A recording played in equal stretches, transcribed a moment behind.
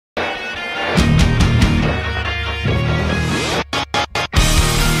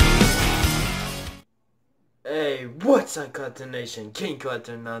Hey, what's up, Collector Nation? King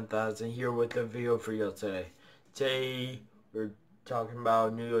Collector 9000 here with a video for you today. Today, we're talking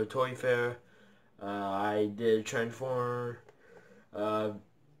about New York Toy Fair. I did Transformer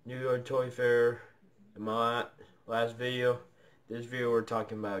New York Toy Fair in my last video. This video, we're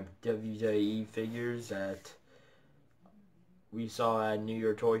talking about WWE figures that we saw at New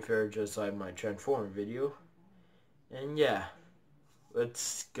York Toy Fair, just like my Transformer video. And yeah,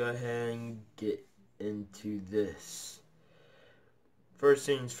 let's go ahead and get into this. First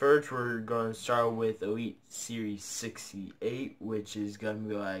things first, we're going to start with Elite Series 68, which is going to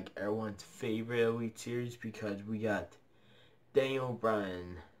be like everyone's favorite Elite Series because we got Daniel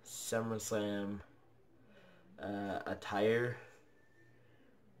Bryan SummerSlam attire,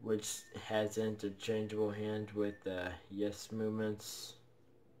 which has interchangeable hands with the Yes Movements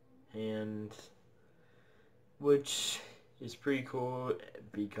hand, which is pretty cool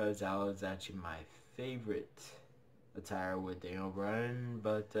because that was actually my favorite attire with Daniel Bryan,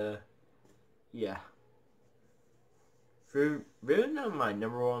 but yeah. Really not my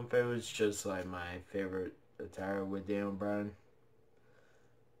number one favorite, it's just like my favorite attire with Daniel Bryan.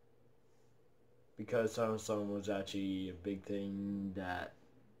 Because SummerSlam was actually a big thing that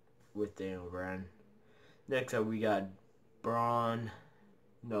with Daniel Bryan. Next up we got not Braun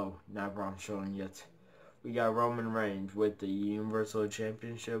Strowman yet. We got Roman Reigns with the Universal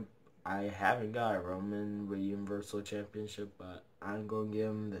Championship. I haven't got a Roman with Universal Championship, but I'm going to give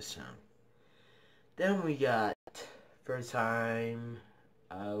him this time. Then we got first time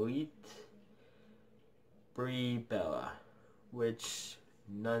Elite Brie Bella, which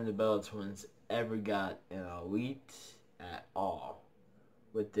none of the Bella twins ever got an Elite at all.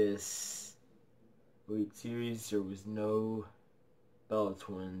 With this Elite series, there was no Bella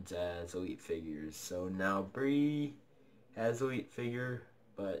twins as Elite figures. So now Brie has Elite figure,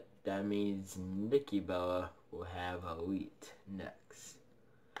 but that means Nikki Bella will have Elite next.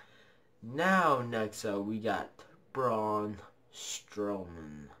 Now, next up, we got Braun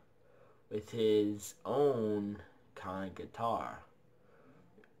Strowman with his own kind of guitar.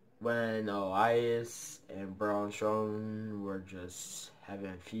 When Elias and Braun Strowman were just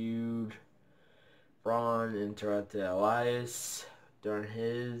having a feud, Braun interrupted Elias during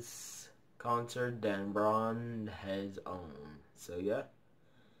his concert, then Braun had his own. So yeah.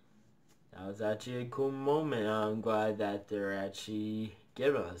 That was actually a cool moment. I'm glad that they're actually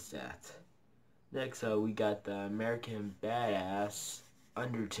giving us that. Next up, we got the American Badass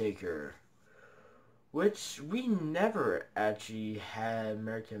Undertaker, which we never actually had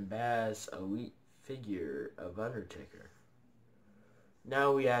American Badass Elite figure of Undertaker.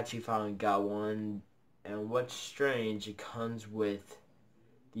 Now we actually finally got one, and what's strange, it comes with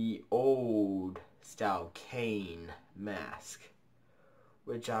the old style Kane mask,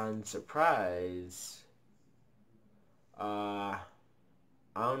 which I'm surprised. I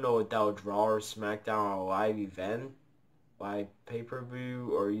don't know if that was Raw or SmackDown or a live event, live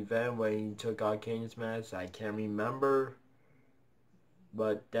pay-per-view or event when he took out Kane's mask. I can't remember,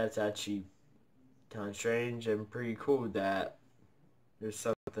 but that's actually kind of strange and pretty cool that there's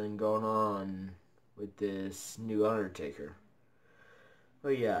something going on with this new Undertaker.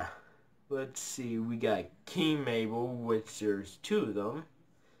 But yeah. Let's see, we got King Mabel, which there's two of them.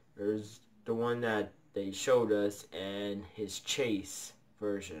 There's the one that they showed us and his Chase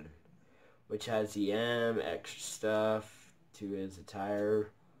version, which has the extra stuff to his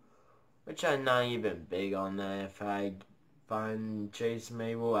attire, which I'm not even big on that. If I find Chase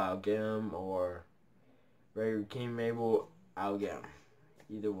Mabel, I'll get him, or regular King Mabel, I'll get him.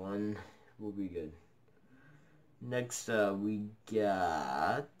 Either one will be good. Next up, we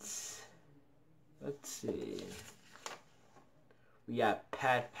got... let's see. We got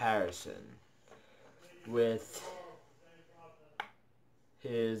Pat Patterson with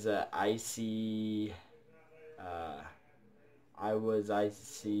his IC, I was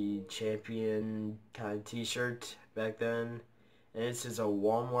IC champion kind of t-shirt back then. And this is a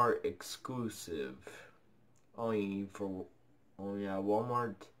Walmart exclusive. Only at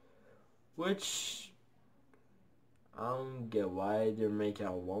Walmart. Which I don't get why they're making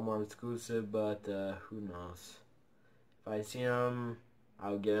a Walmart exclusive, but who knows. If I see him,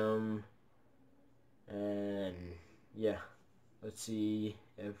 I'll get him. And yeah, let's see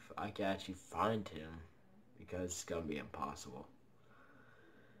if I can actually find him, because it's gonna be impossible.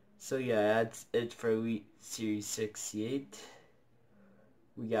 So yeah, that's it for Elite Series 68.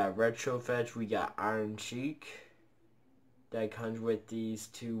 We got Retro Fetch, we got Iron Sheik. That comes with these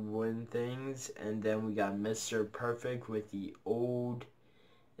two wooden things, and then we got Mr. Perfect with the old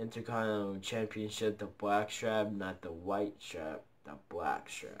Intercontinental Championship, the black strap, not the white strap, the black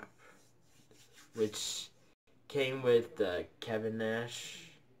strap, which came with Kevin Nash,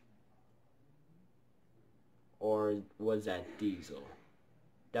 or was that Diesel?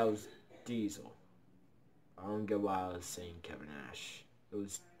 That was Diesel. I don't get why I was saying Kevin Nash. It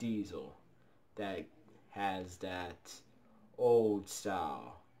was Diesel that has that old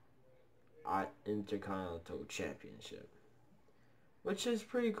style Intercontinental Championship, which is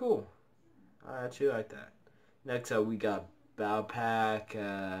pretty cool. I actually like that. Next up, we got Battle Pack.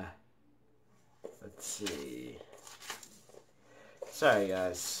 Let's see. Sorry,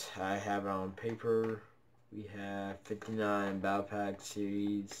 guys. I have it on paper. We have 59 Battle Pack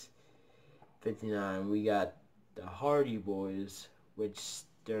Series. 59. We got the Hardy Boys, which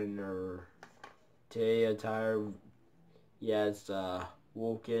during their today attire, has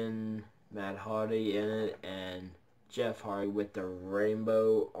Vulcan, Matt Hardy in it, and Jeff Hardy with the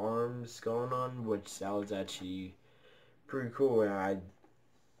rainbow arms going on, which that was actually pretty cool, and I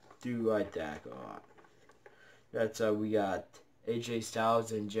do like that a lot. That's we got AJ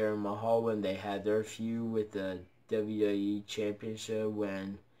Styles and Jerry Mahal when they had their feud with the WWE Championship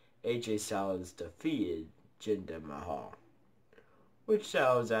when AJ Styles defeated Jinder Mahal, which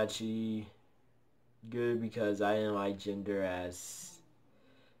that was actually good because I didn't like Jinder as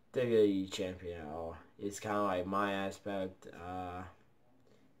WWE champion at all. It's kind of like my aspect.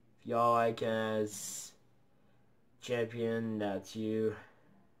 If y'all like him as champion, that's you.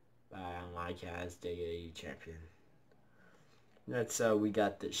 But I don't like him as WWE champion. Next we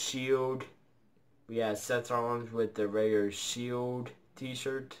got the Shield. We got Seth Rollins with the regular Shield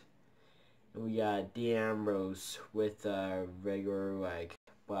t-shirt. And we got Dean Ambrose with a regular like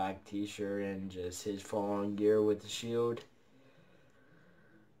black t-shirt and just his full-on gear with the Shield.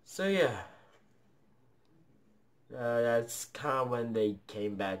 So yeah, that's kind of when they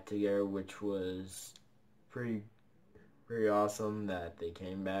came back together, which was pretty awesome that they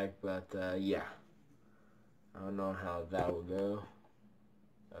came back. But yeah, I don't know how that will go.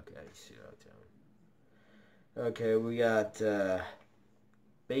 Okay, see what I'm telling. Okay, we got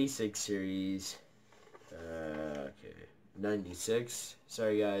Basic Series. Okay, 96.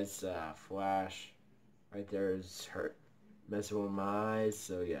 Sorry guys, Flash right there is hurt, messing with my eyes.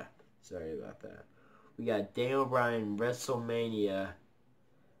 So yeah, sorry about that. We got Daniel Bryan WrestleMania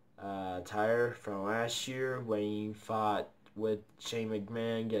attire from last year when he fought with Shane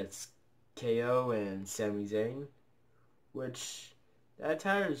McMahon against KO and Sami Zayn, which that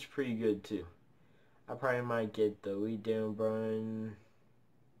attire is pretty good too. I probably might get the Elite Daniel Bryan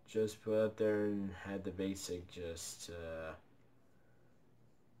just put up there and had the basic just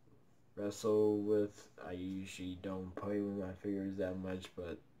wrestle with. I usually don't play with my figures that much,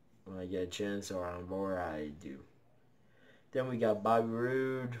 but when I get a chance or on board, I do. Then we got Bobby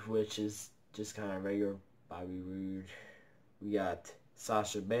Roode, which is just kind of regular Bobby Roode. We got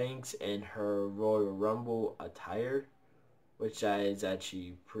Sasha Banks in her Royal Rumble attire, which is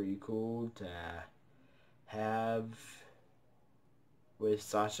actually pretty cool to have with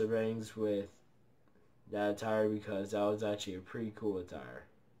Sasha Banks with that attire because that was actually a pretty cool attire.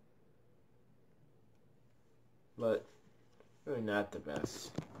 But really not the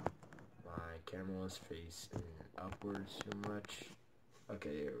best. My camera was facing upwards too much.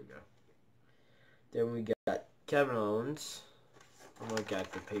 Okay, here we go. Then we got Kevin Owens. I'm looking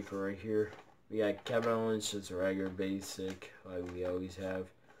at the paper right here. We got Kevin Owens, just a regular basic, like we always have.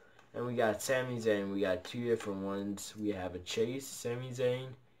 And we got Sami Zayn. We got two different ones. We have a Chase Sami Zayn,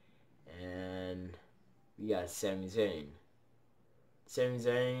 and we got Sami Zayn. Sami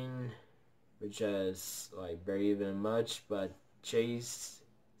Zayn, which has like barely even much, but Chase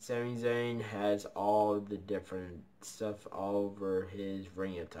Sami Zayn has all the different stuff all over his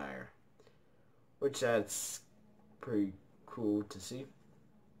ring attire, which that's pretty cool to see.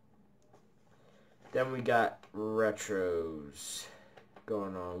 Then we got retros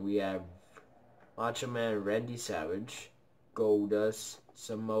going on. We have Macho Man Randy Savage, Goldust,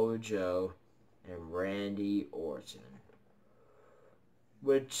 Samoa Joe, and Randy Orton.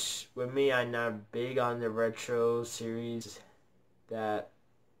 Which, with me, I'm not big on the retro series that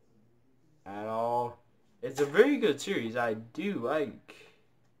at all. It's a very good series. I do like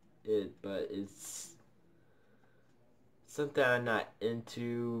it, but it's something I'm not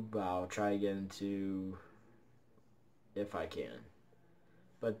into, but I'll try to get into if I can.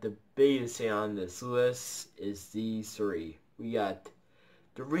 But the biggest thing on this list is these three. We got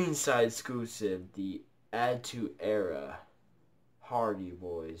the ringside exclusive, the Attitude Era Hardy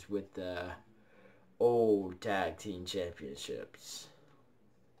Boys with the old tag team championships.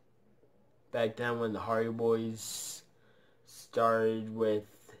 Back then when the Hardy Boys started with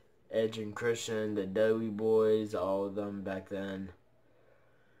Edge and Christian, the Dudley Boys, all of them back then.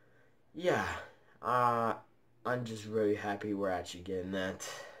 Yeah, I'm just really happy we're actually getting that.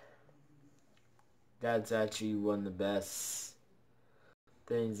 That's actually one of the best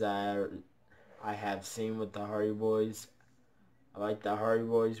things I have seen with the Hardy Boys. I like the Hardy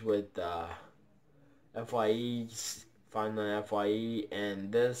Boys with FYE, Final FYE,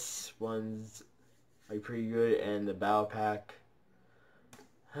 and this one's like pretty good. And the Battle Pack.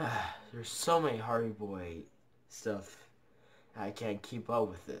 There's so many Hardy Boy stuff. I can't keep up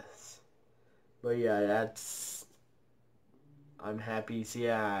with this. But yeah, that's. I'm happy. So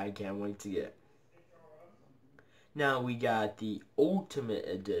yeah, I can't wait to get it. Now we got the Ultimate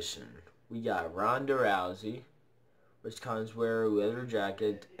Edition. We got Ronda Rousey, which comes with her leather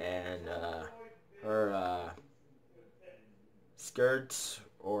jacket and her skirts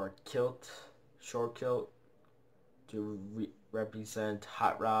or kilt, short kilt, to represent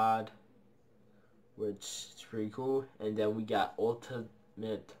Hot Rod, which is pretty cool. And then we got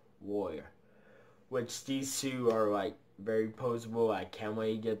Ultimate Warrior, which these two are like very posable. I can't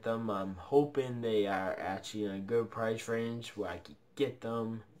wait to get them. I'm hoping they are actually in a good price range where I could get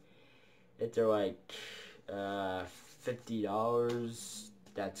them. If they're like $50,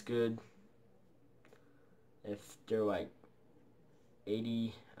 that's good. If they're like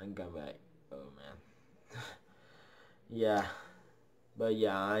 80, I'm gonna be like, oh man. Yeah. But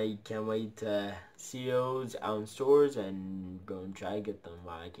yeah, I can't wait to see those out in stores and go and try to get them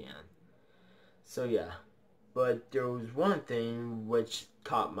while I can. So yeah. But there was one thing which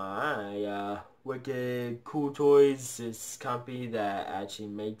caught my eye. Wicked Cool Toys, this company that actually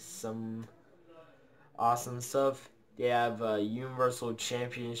makes some awesome stuff. They have a Universal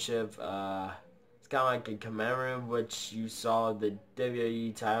Championship. It's kind of like a commemorative, which you saw the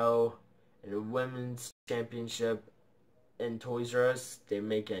WWE title and the Women's Championship in Toys R Us. They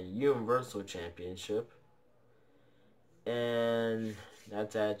make a Universal Championship, and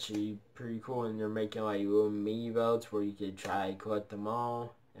that's actually pretty cool. And they're making like little mini belts where you could try to collect them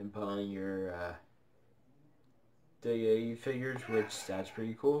all and put on your WWE figures, which that's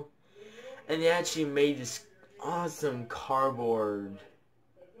pretty cool. And they actually made this awesome cardboard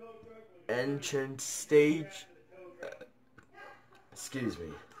entrance stage. Excuse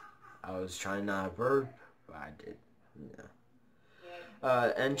me. I was trying not to burp, but I did.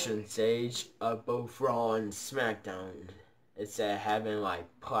 Yeah. Entrance stage of both Raw and SmackDown. Instead of having like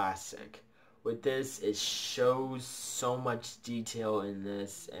plastic. With this, it shows so much detail in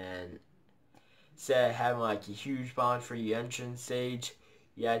this, and instead of having like a huge bond for your entrance stage,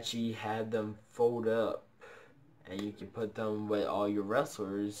 you actually have them fold up, and you can put them with all your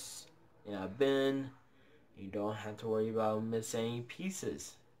wrestlers in a bin. You don't have to worry about missing any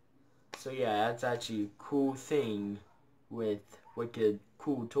pieces. So yeah, that's actually a cool thing with Wicked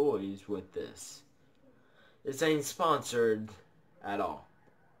Cool Toys with this. This ain't sponsored at all.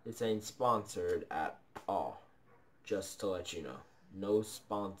 This ain't sponsored at all. Just to let you know. No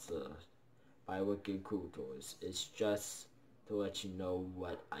sponsor by Wicked Cool Toys. It's just to let you know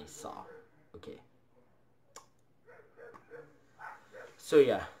what I saw. Okay. So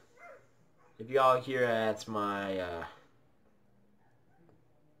yeah. If y'all hear that's my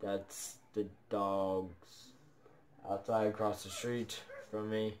that's the dogs outside across the street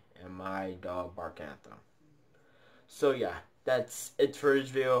from me and my dog barking at them. So yeah, that's it for this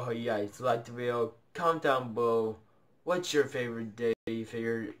video. Hope you guys liked the video. Comment down below what's your favorite day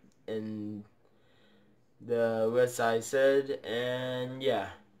figure in the list I said. And yeah,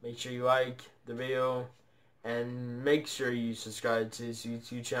 make sure you like the video. And make sure you subscribe to this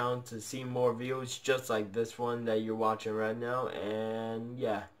YouTube channel to see more videos just like this one that you're watching right now. And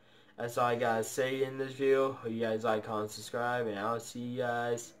yeah, that's all I gotta say in this video. Hope you guys like, comment, subscribe, and I'll see you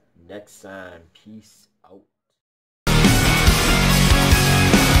guys next time. Peace out.